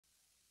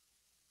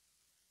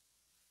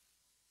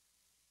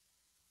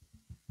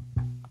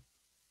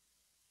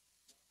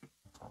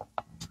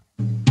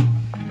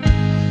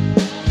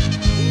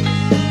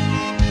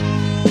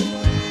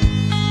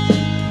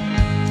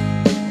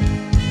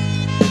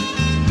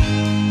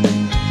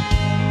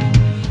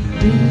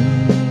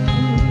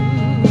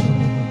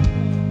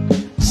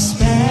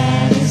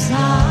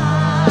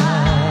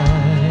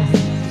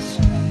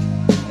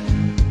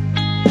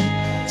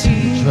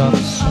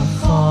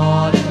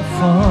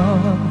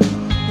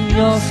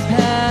your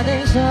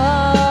Spanish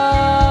eyes.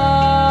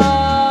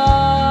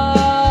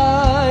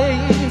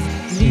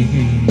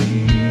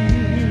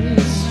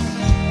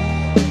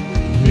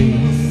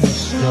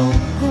 Please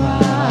don't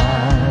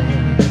cry.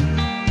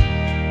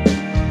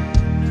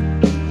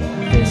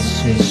 This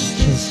is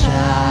just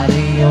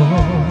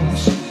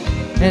adios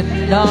and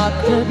not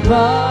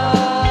goodbye.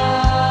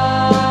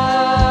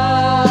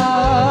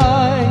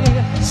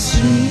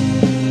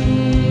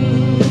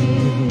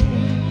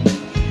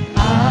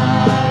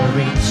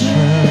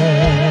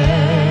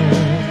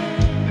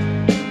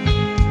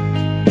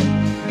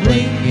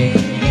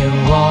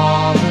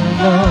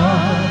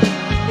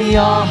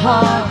 Your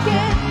heart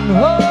can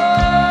hold.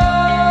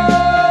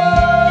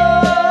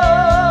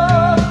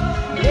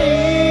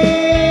 Please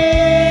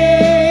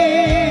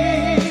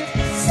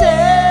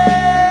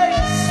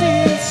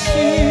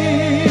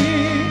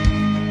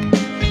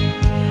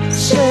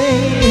say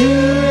you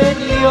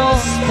and your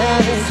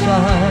Spanish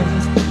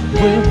eyes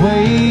will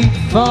wait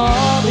for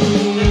me.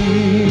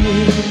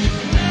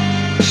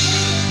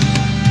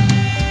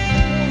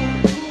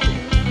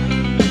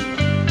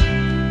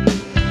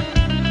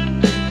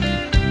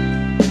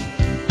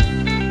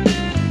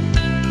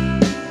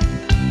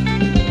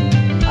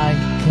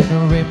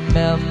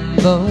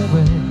 Remember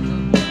when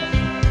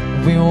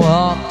we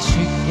walked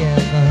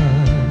together,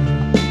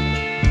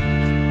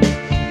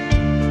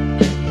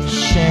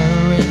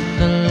 sharing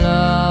the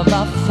love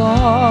I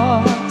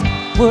thought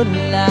would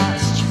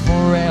last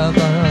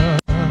forever.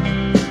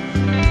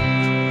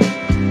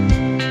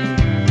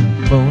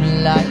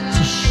 Moonlight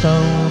to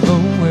show the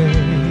way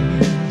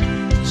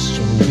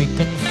so we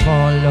can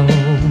follow.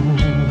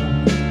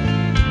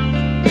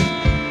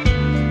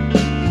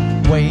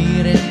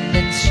 Waiting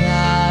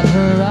inside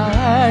her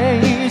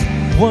eyes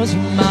was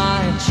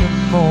my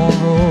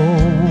tomorrow.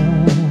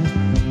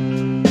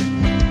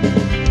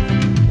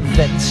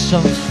 Then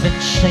something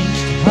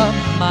changed her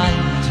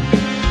mind.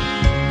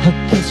 Her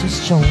kisses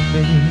told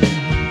me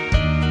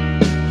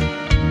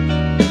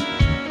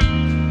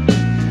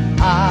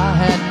I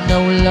had no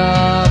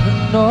love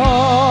and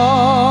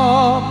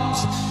arms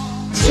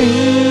to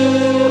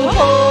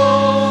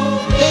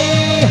hold me.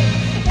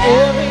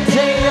 Every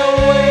day I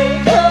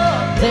wake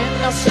up, then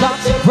I start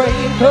to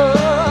break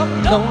up.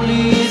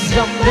 Lonely is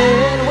a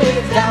man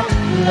without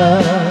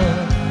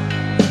love.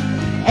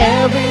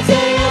 Every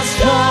day I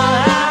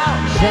start out,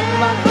 then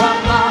I cry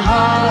my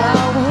heart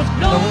out.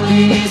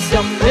 Lonely is a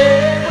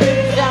man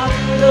without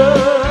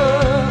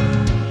love.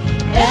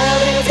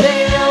 Every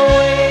day I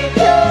wake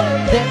up,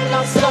 then I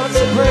start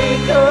to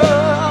break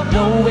up,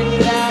 knowing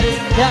that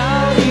it's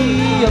down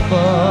here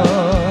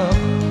above.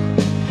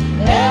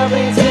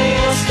 Every day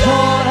I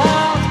start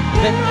out,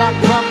 then I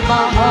cry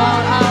my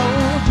heart out.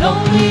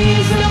 Lonely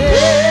is a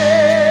man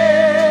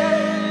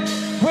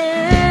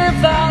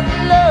without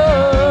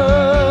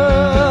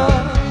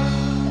love.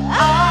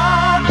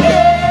 I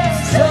can't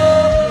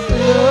stop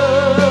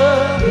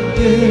loving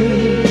you.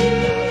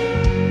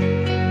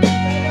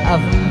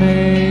 I've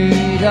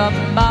made up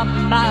my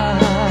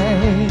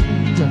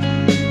mind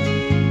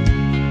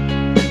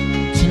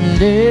to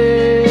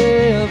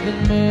live in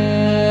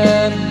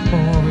memories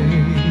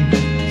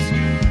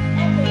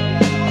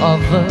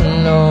of a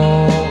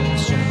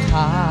lonesome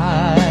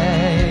time.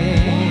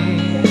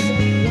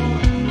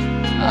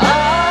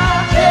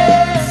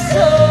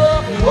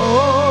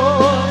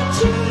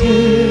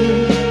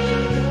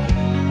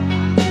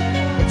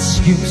 It's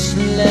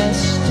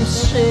useless to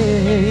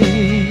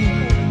say,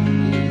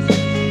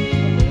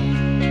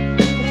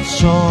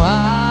 so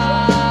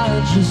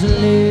I'll just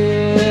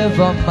live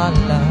on my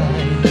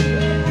life.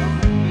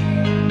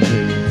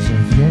 Dreams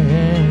of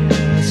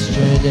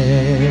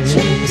yesterday,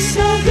 dreams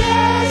of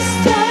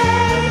yesterday,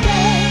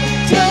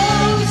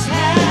 those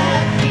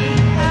happy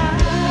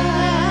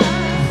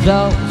eyes,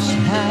 those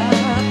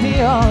happy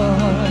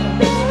eyes.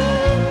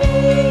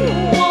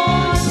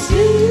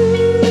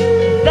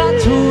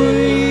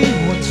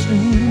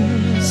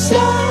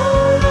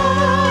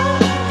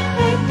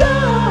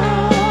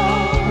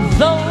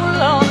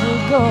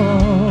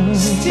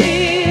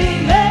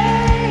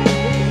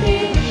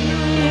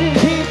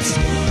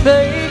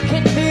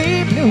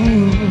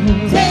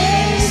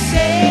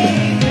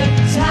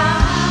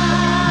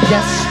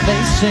 Yes,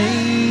 they say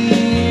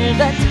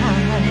that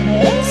time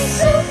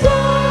is a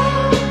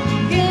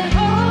broken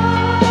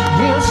heart.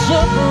 It's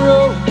a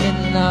broken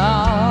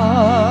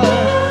heart.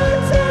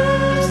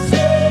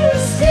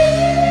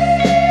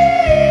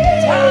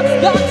 Time's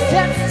gone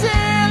stand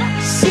still,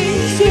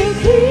 seems to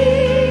be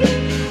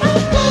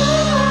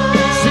apart.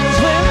 Since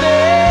we've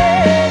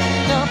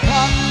been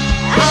apart,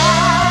 I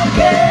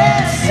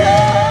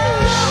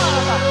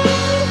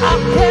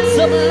can't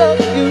stop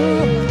loving you.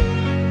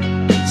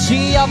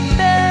 See, I've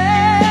made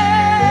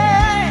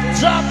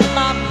up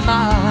my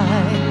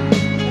mind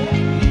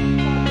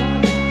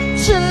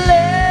to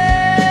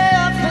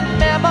live in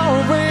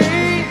memory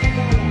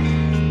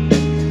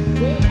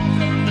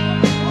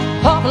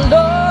of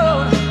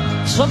love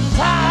sometime.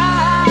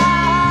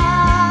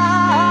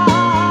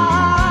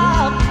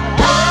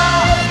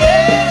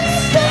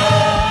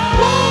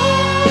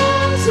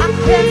 I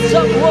can't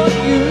someone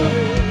new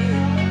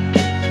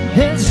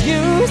is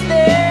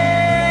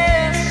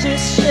useless to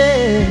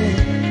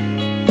say.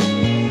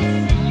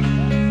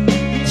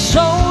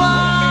 So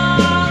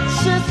I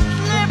should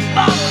live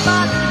on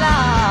my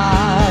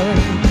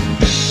life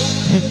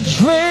in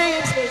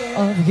dreams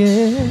of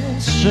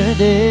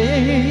yesterday.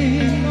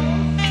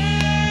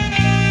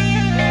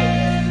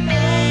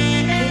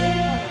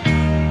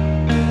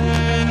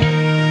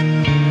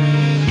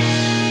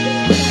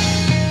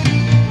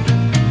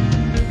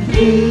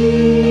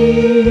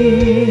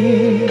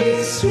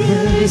 Please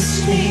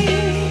release me,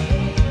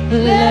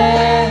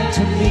 let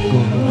me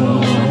go.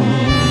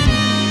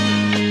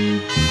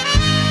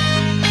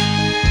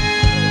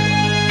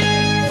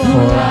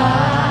 For I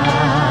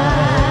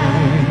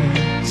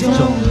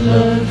don't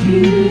love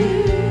you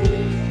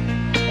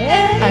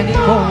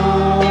anymore.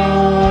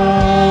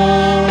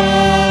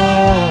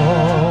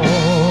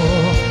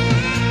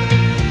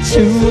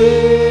 To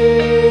waste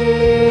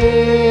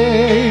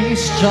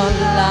your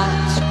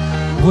life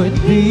would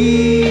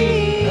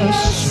be a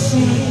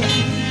sin.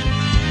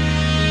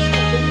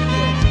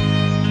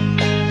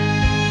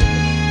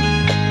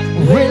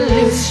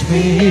 Release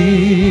me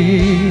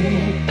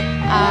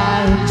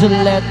and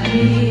let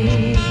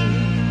me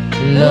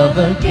love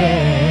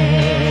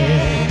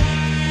again.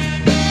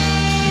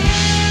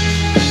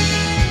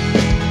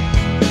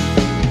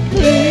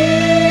 Please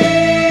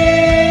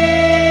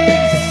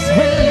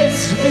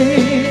release me.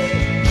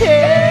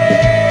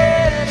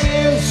 Can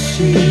you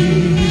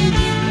see?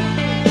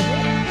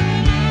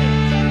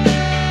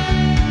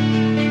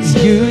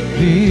 You'd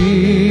be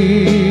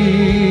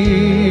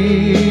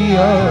a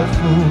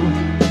fool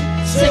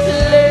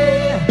sickly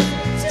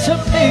to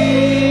me.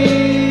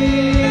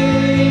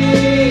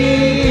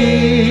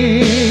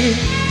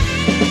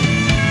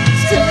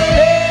 To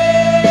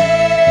live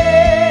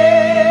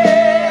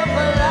a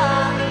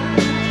life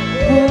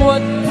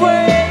would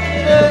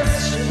bring us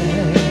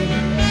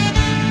shame.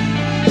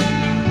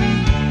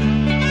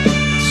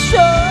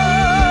 So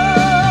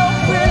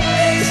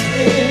release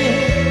me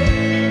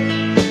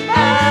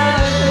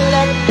and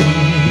let me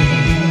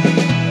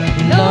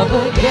love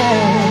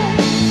again.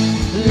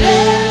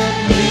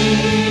 Let me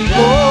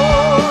go.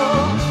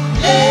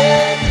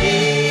 Let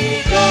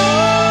me go.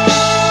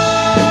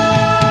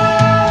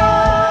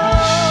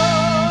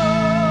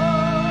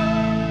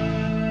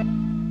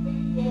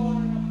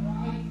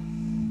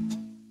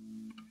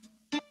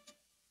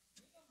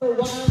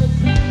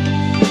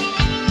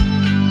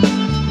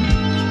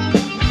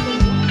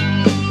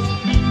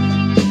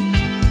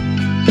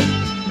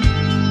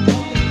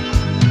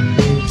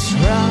 It's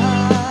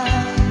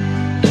right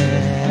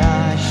that I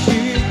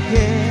should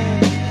care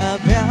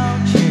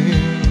about you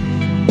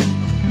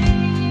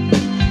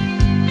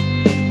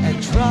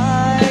and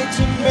try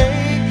to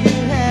make you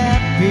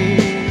happy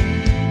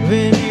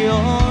when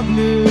you're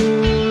blue.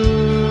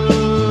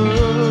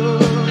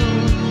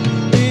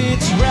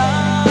 It's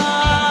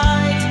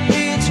right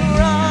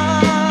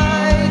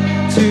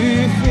to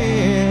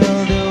feel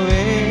the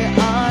way I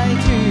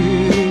do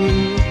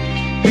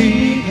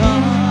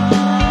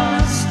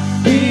because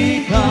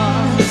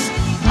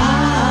I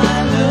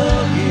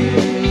love you.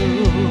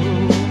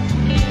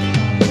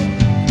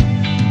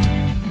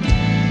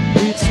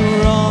 It's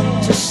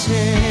wrong to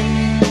say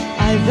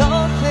I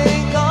don't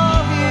think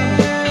of you.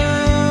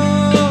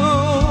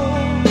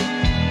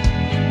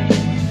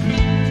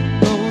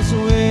 'Cause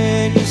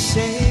when you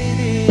say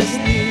these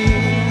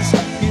things,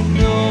 you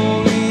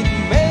know it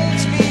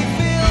makes me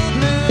feel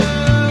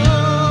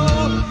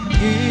blue.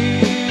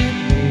 Give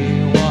me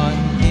one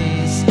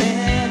kiss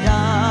and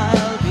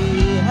I'll be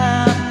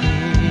happy.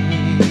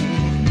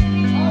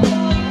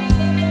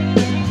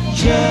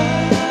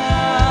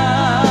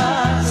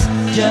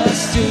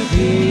 Just to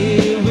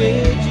be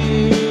with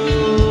you.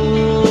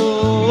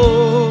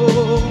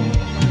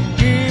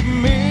 Give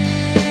me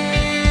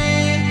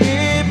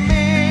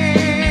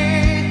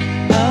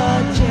a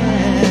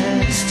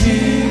chance to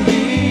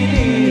be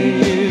near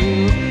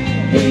you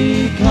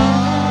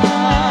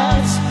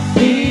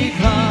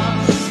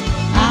because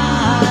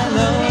I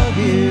love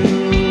you.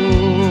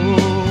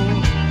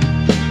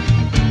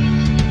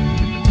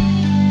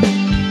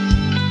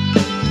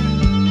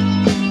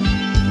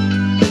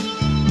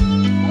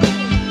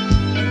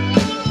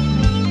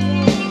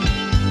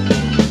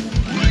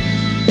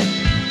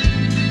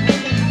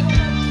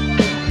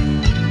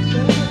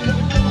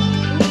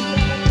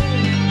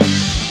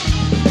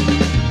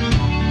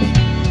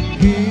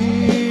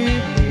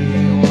 Give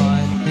me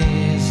one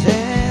kiss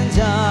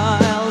and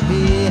I'll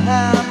be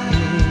happy.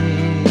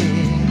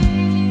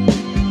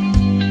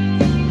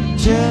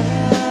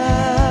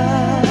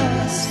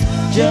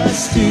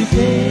 Just to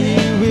be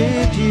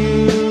with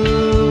you.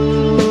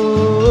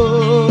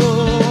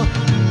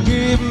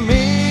 Give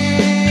me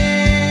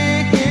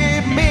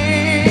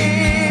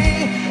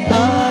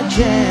a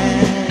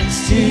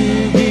chance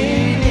to be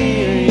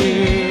near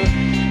you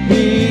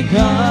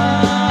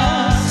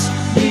because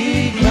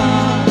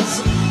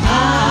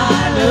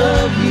I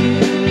love you.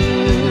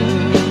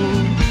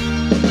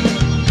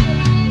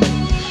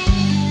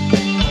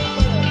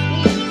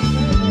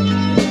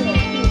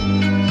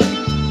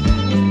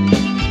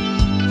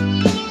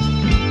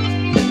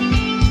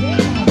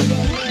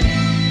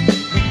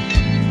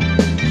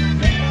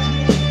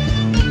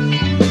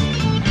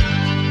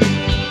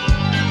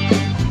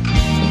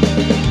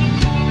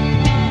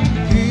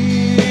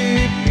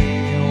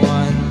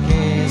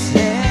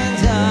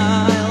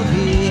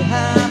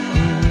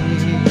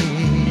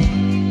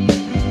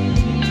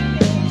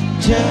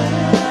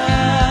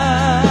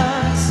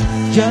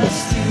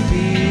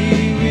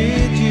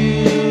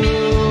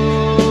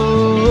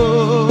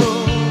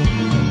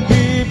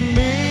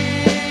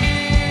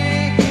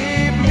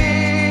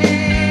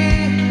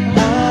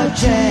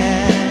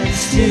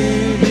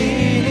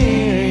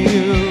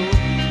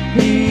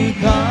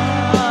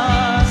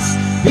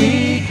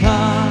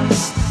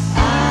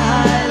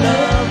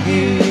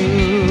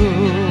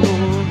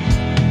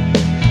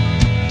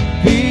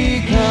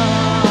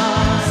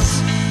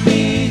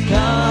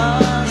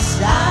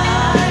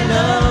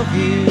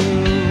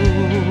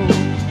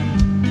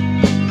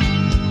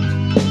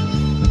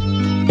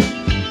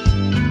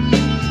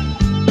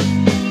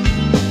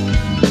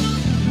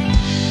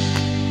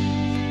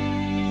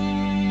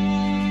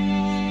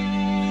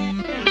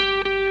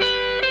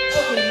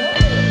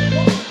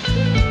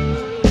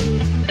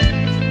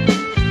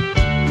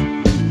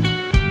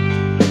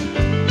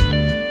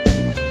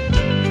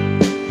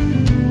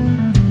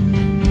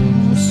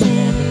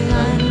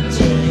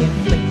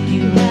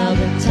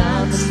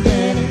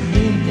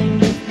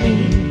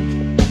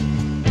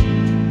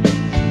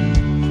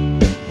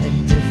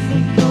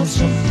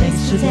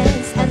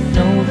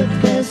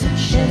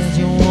 chance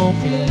you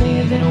won't be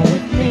living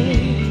with me.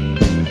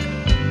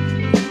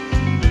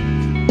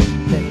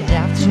 Then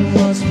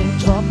afterwards we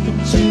drop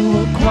into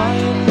a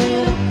quiet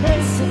little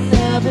place and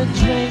have a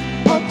drink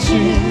or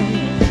two.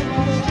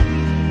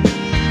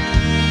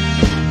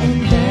 And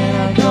then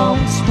I go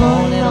and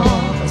spoil it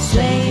all by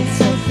saying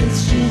something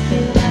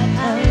stupid like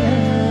I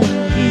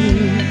love you.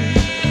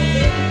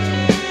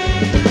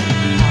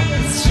 I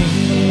can see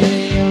it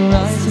in your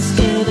eyes, you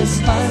still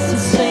despise the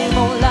same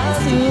old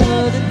lies you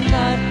heard the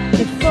night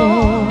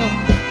before.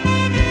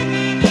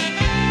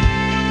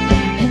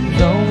 And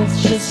though it's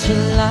just a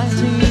lie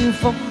to you,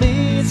 for me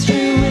it's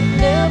true, it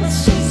never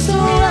seemed so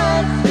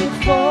right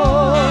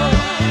before.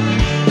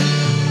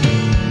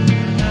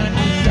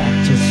 I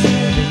practice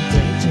every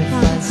day to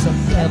find some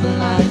clever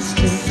lines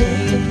to say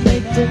to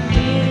make the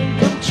dream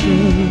come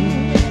true.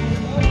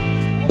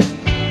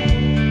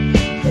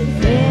 But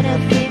then I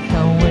think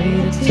I'll wait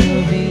until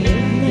the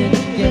evening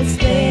gets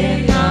late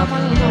and I'm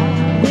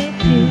alone with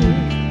you.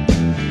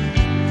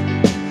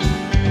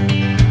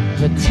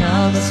 The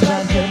time is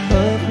right here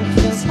perfect,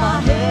 fills my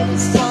head and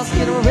starts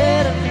getting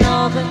red and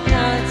all the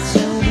nights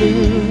so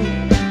blue.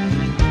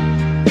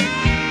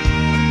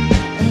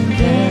 And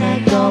then I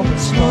go and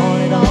spoil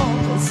it all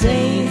by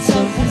saying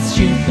something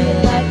stupid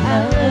like I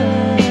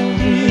love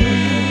you.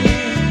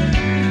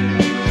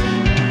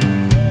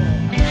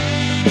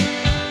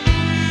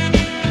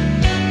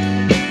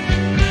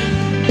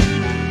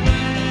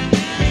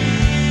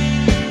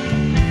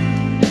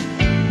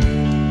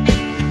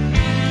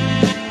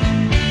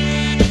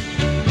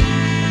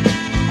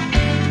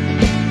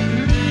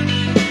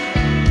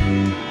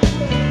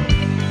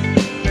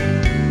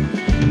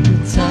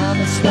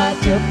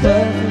 Like your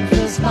perfect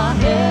fills my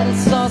head and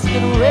starts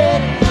getting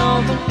red and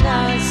all the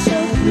nights so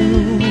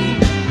blue.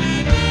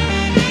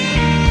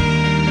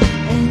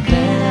 And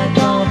then I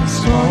go and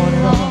spoil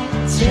it all,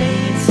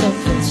 saying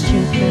something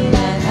stupid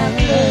like I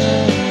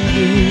love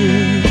you.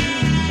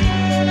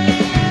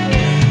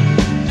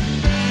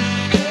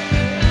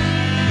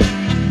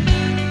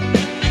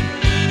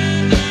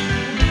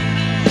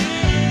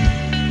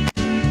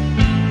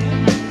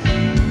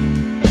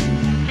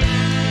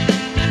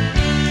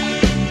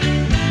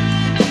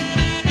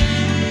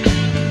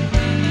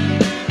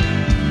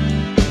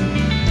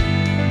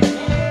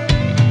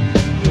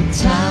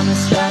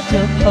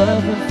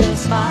 Perfect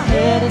fills my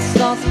head and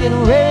starts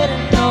getting red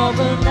and all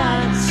the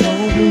nights so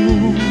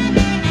blue.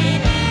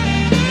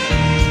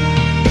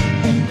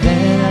 And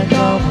then I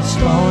go and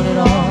spoil it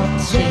all,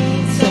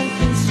 saying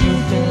something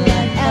stupid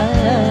like I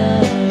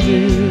love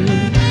you.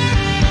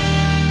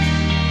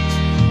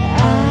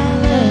 I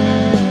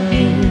love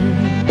you.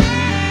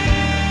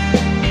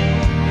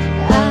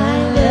 I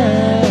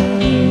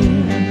love you.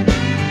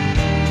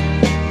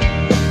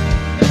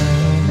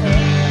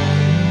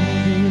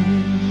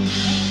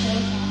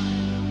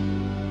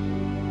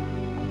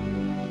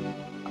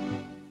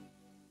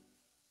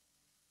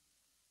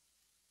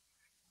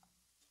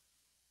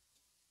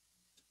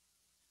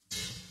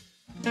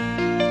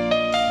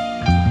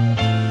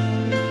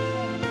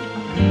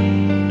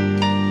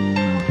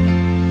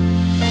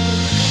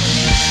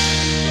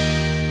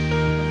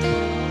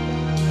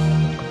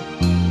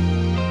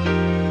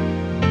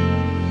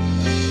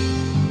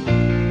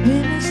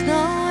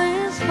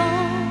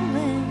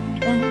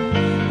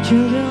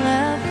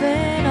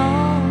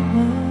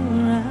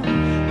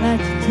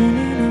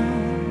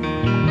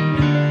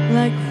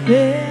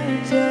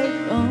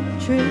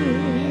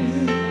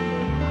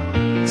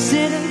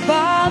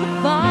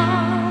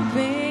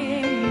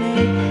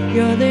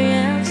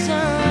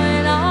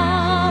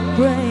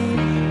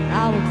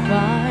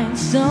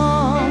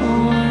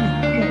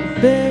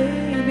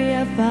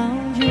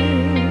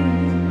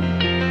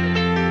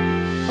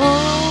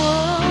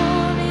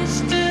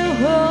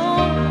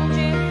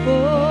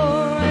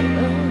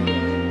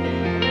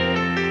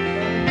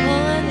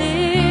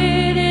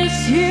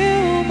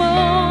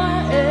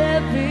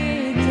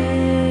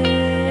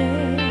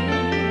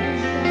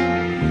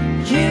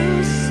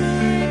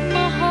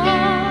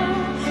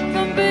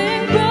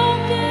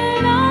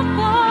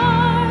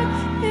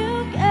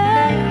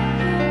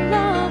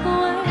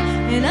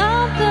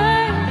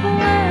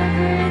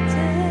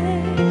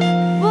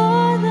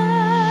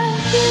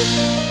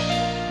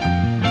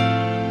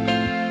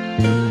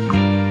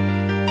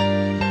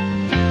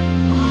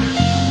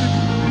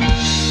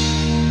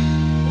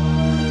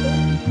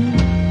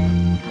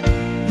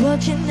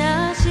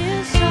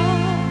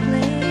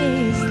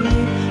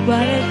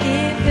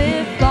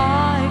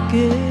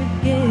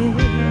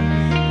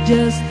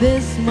 Just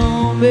this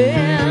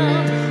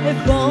moment,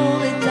 if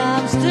only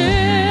time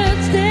stood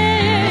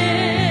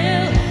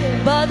still,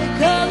 but the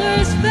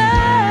colors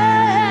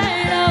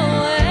fade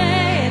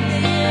away and the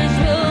years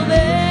will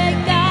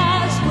make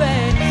us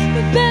gray.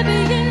 But baby,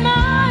 in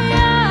my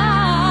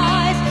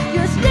eyes,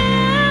 you're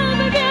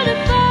still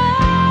beautiful.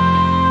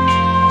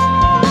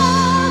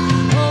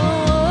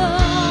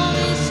 Oh,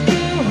 it's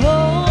to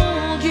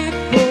hold you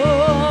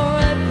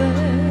forever.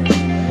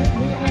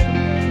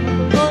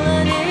 All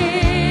I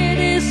need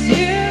is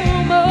you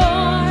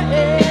more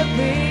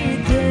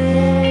every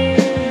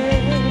day.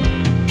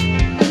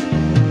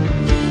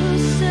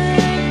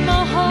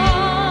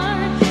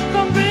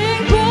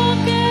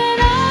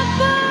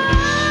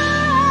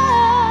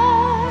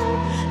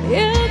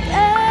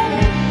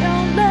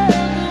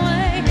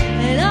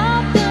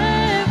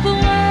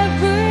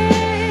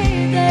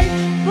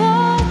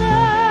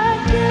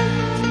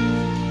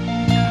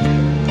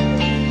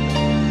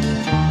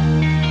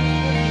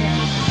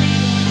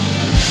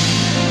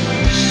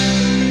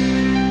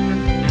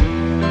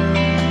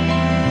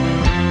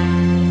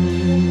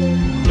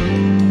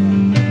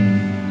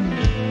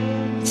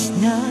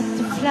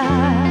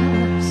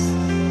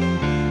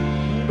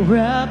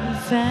 wrapped in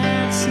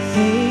fancy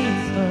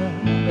paper.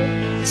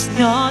 It's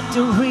not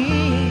the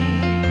ring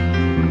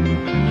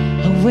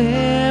I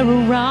wear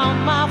around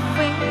my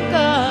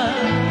finger.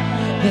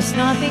 There's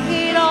nothing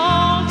at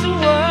all to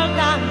work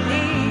on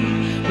me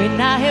when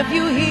I have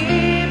you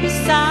here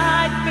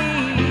beside me.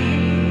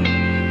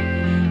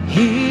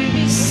 Here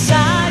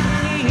beside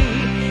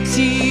me,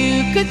 so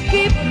you could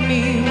give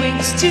me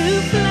wings to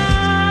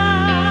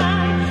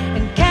fly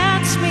and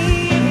catch me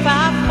if I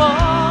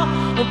fall,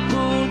 or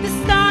pull the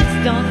stars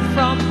down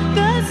from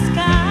the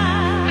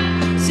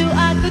sky, so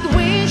I could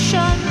wish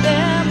on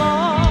them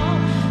all,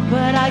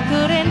 but I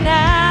couldn't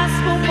ask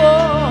for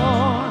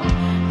more.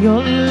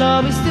 Your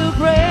love is the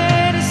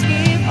greatest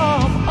gift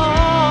of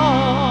all.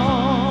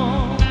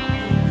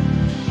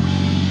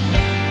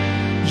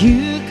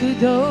 You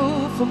could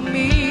offer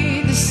me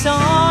the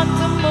sun,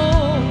 the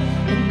moon,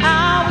 and I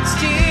would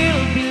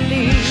still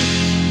believe.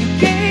 You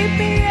gave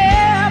me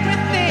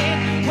everything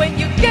when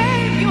you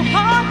gave your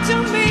heart to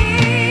me.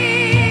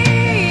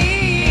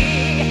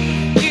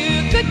 You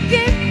could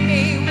give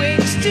me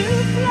wings to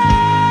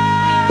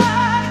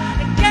fly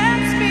and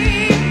catch me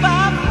if I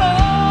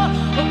fall,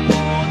 or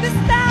pull the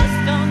stars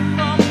down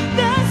from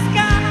the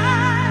sky,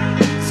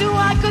 so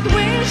I could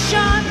wish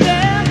on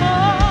them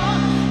all,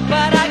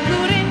 but I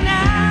couldn't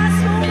ask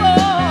for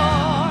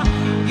more.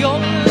 Your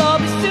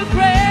love is the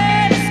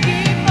greatest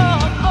gift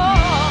of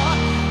all.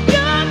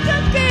 You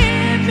could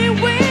give me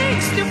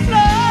wings to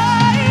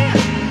fly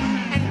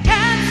and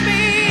catch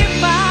me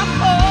if I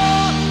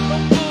fall,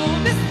 or pull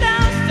the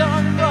stars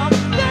down from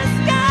the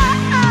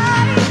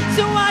sky,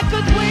 so I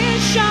could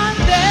wish on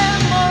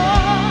them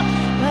all,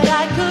 but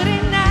I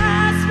couldn't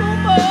ask for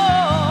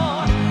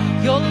more.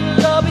 Your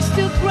love is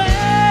the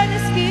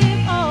greatest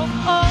gift of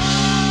all.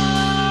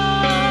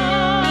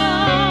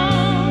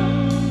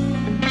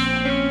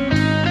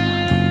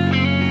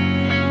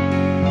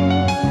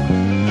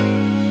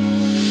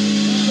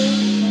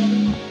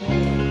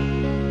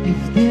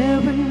 If there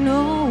were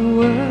no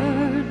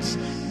words,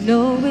 no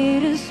way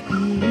to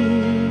speak,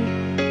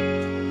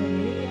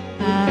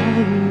 I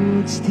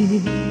would still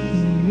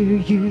hear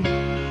you.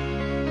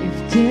 If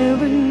there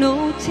were no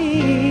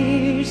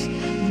tears,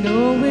 no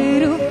way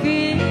to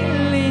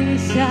feel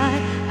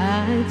inside,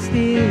 I'd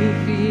still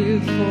feel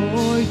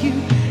for you.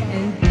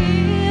 And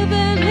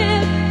even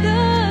if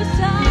the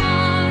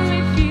sun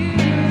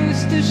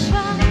refused to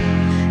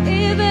shine,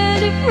 even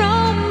if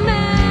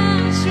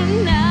romance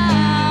ran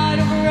out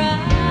of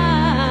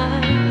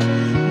rhyme,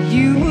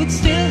 you would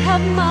still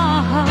have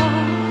my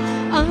heart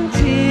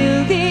until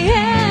the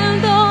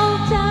end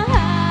of time.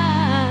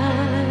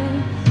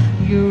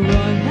 You're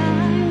all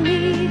I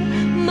need,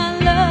 my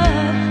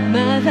love,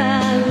 my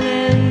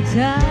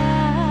Valentine.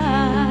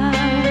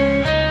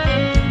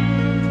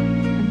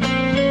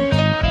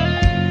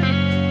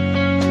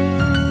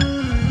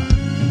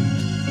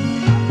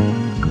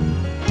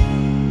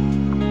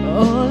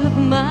 All of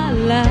my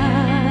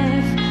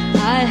life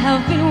I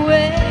have been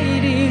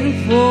waiting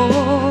for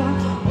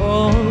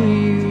all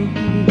you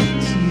give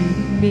to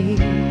me.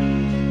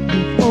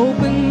 You've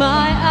opened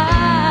my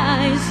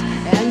eyes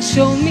and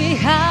shown me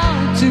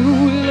how to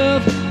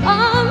love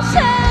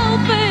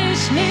unselfishly.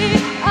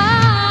 I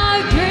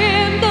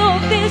dreamed of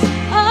this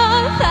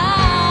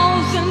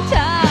 1,000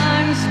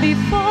 times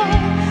before.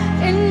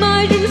 In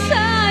my dreams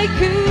I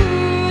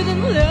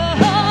couldn't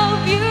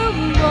love you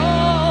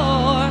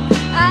more.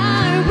 I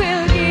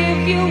will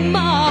give you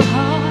my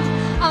heart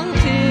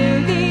until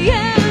the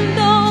end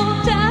of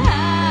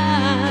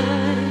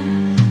time.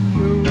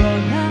 You're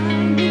all I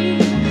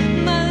need,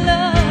 my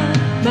love,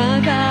 my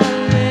Valentine.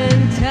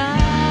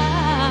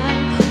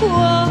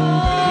 Whoa,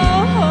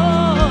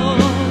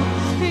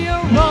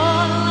 you're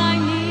all I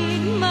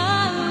need,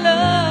 my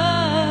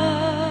love,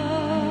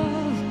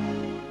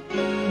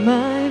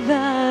 my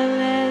Valentine.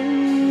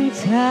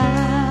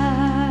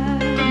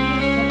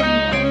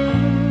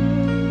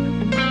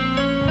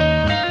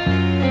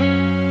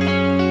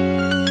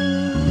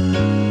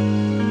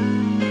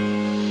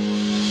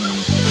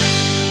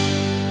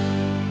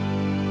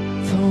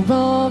 For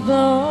all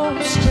the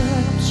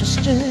steps you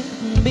stood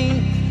me,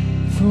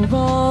 for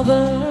all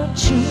the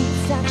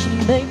truth that you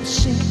made me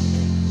see,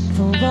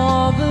 for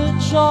all the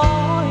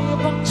joy you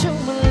brought to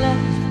my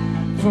life,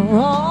 for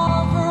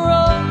all the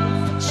road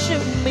that you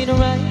made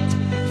right,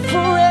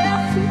 for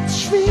every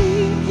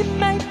dream you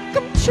made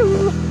come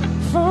true,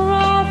 for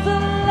all the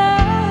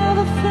love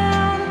I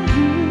found in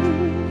you.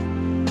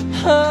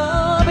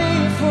 I'll be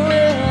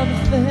forever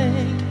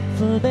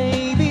thankful,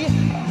 baby.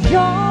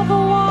 You're the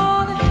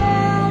one that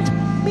held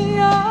me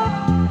up,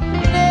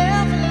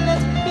 never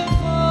let me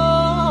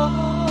fall.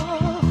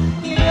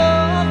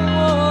 You're the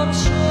one that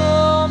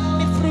saw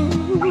me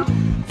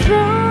through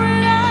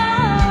it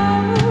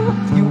all.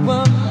 You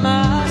were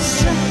my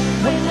sun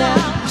when I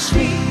was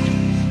weak.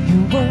 You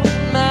were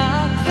my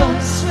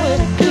voice when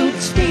I could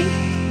speak.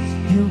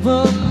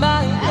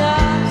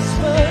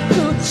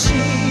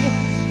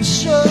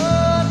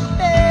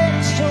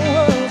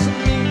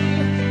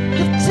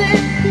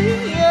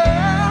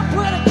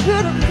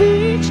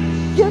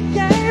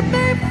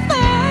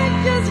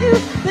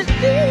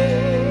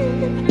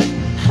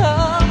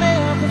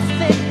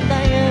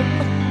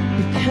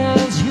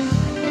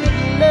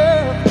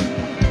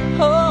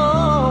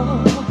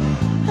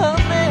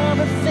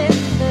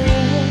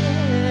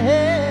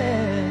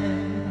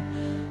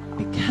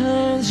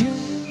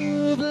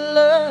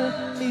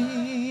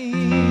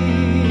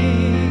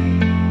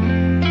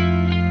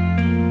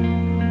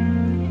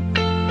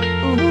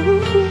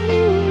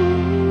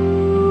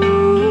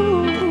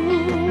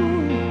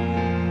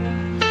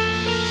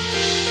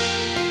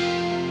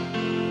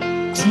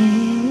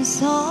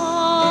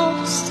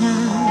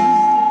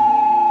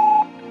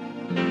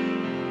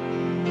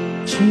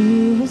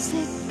 true as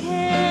it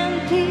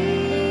can be.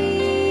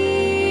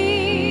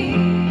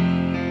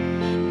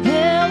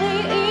 Barely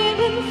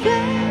even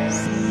friends,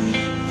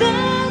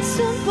 then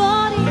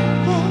somebody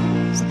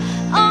else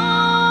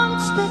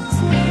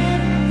unexpectedly.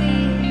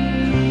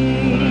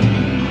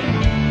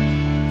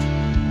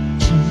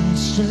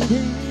 Just a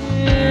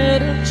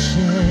little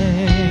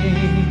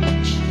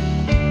change,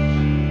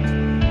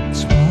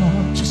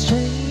 spark just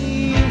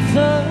change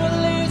the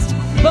least,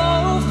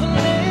 both a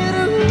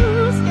little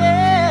loose,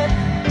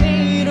 yeah.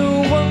 Need a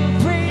one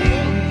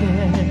bring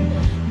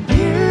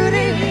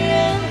beauty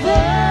and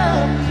the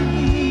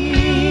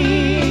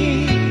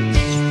peace.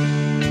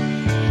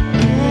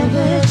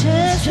 Never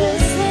just the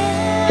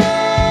same.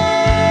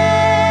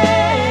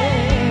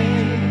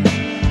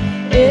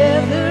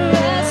 Ever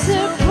as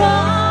surprise.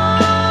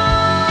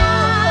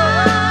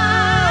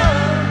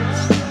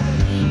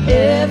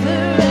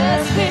 Ever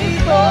as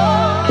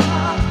before.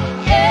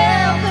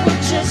 Ever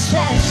just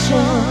as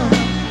sure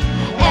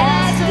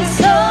as the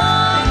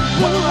sun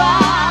will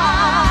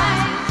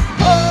rise.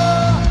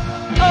 Oh,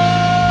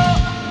 oh,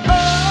 oh.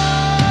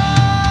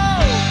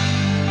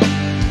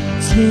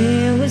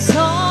 Till it's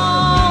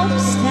all the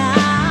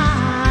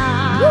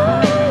time.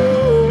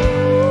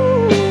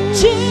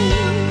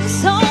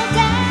 Jinx all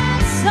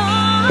that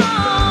song.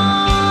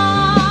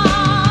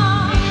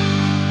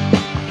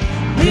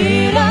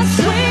 Lead us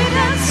sweet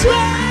and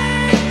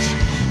strange.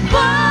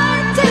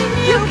 One thing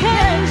you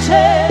can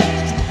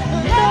change.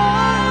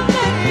 Love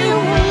that you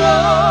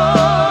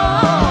lost.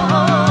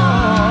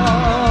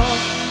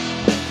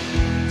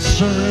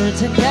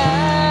 Certain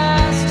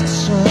as the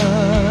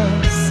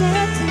sun,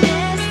 Certain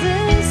as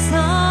the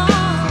sun.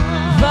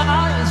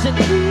 rise and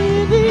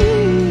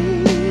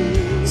leaving.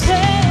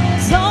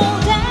 Tales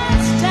old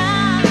as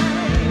time.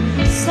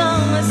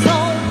 Summers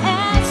old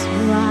as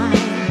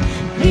rhyme.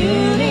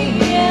 Beauty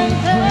and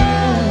the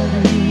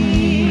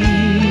beast.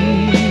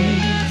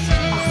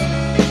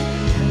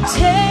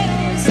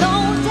 Tales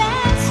old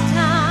as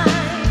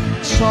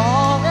time.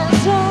 Song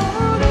as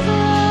old as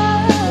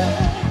love,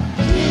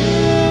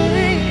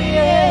 Beauty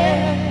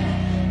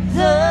and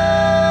the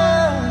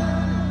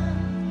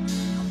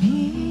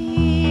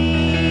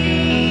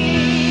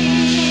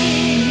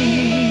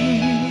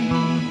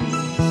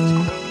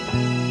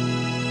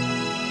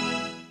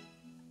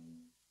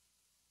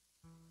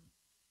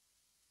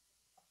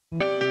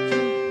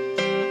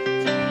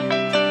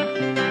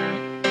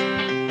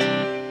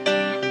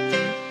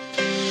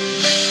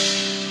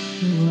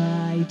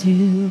Why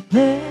do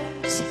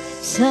birds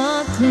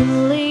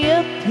suddenly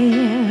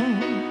appear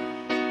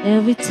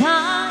every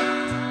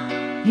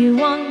time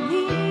you are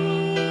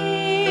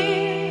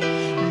near?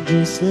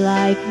 Just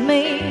like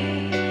me,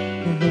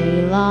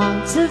 they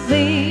long to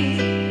be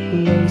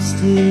close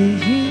to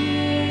you.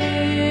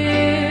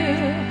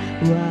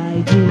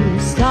 Why do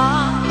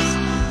stars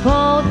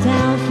fall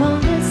down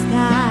from the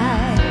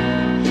sky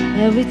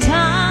every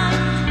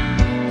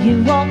time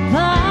you walk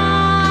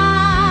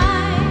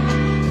by?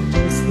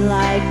 Just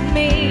like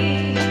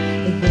me,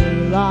 they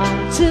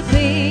long to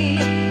be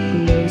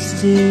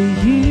close to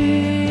you.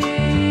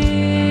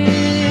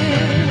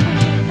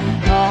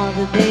 On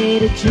the day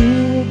that you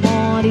were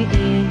born, the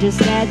angels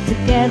got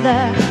together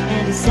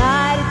and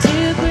decided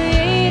to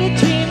create a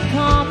dream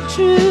come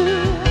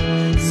true.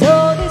 So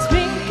they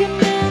sprinkle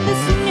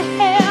this in your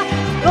hair,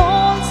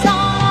 gold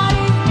sunlight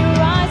in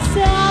your eyes,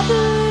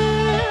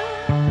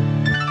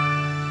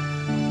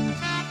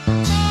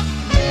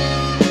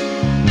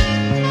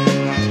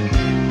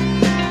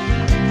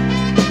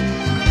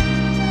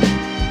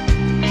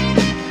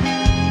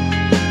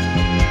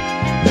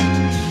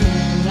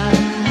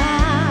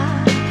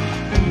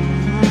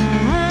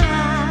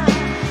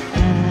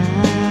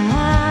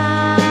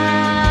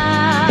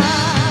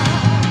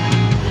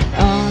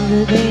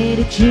 the day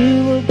that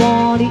you were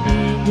born, the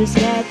angels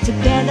got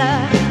together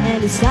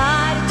and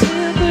decided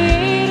to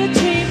create a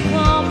dream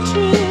come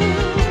true.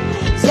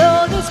 So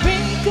they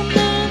sprinkle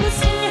this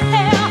in your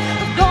hair,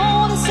 the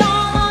golden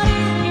sunlight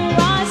in your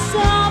eyes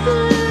are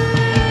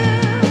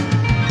blue.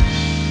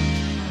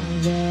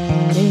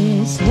 That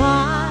is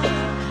why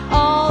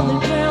all the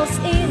girls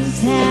in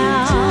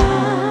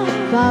town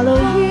follow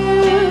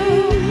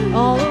you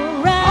all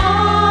around,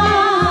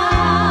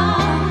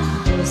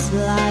 just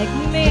like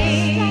me.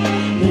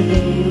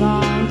 They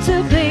long to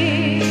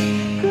be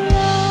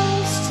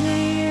close to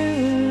you.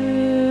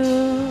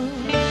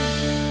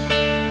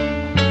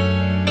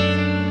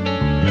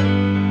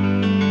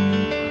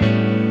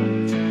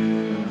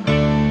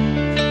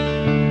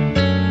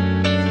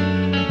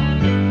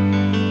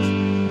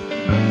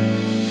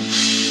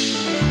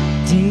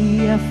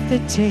 Day after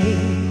day,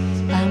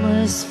 I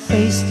must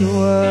face the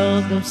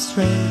world of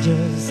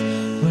strangers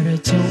where I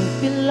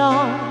don't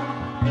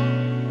belong.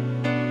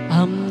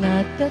 I'm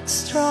not that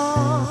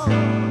strong.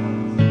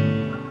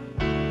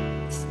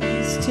 It's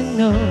nice to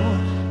know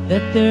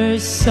that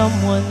there's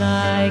someone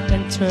I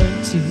can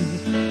turn to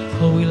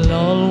who will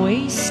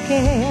always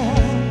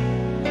care.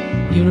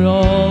 You're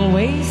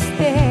always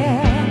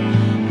there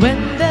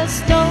when there's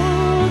no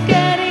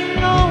getting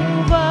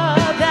over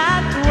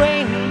that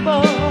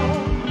rainbow.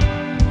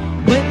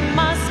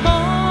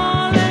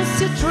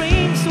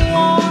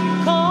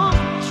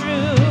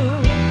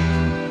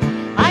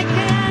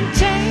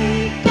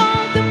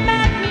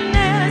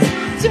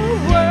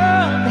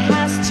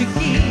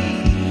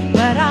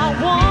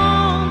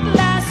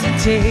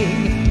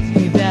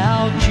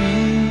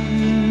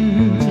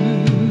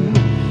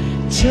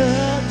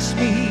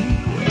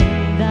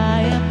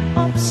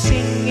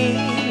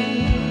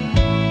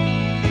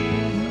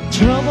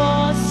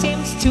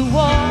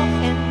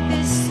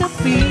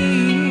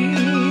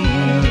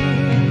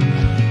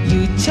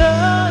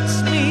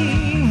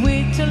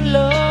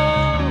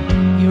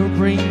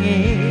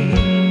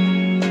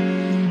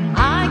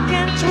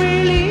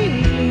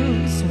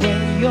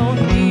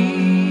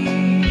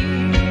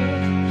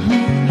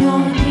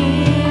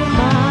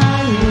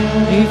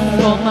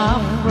 All my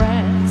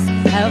friends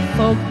have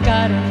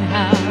forgotten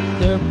how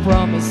their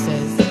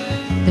promises,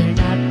 they're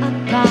not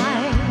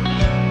unkind,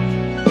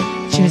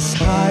 just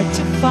hard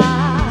to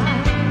find.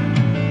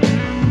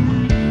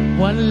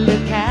 One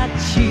look at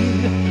you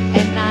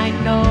and I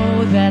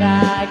know that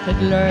I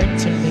could learn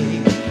to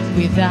live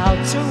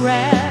without a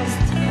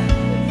rest.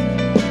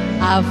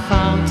 I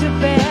found the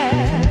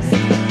best.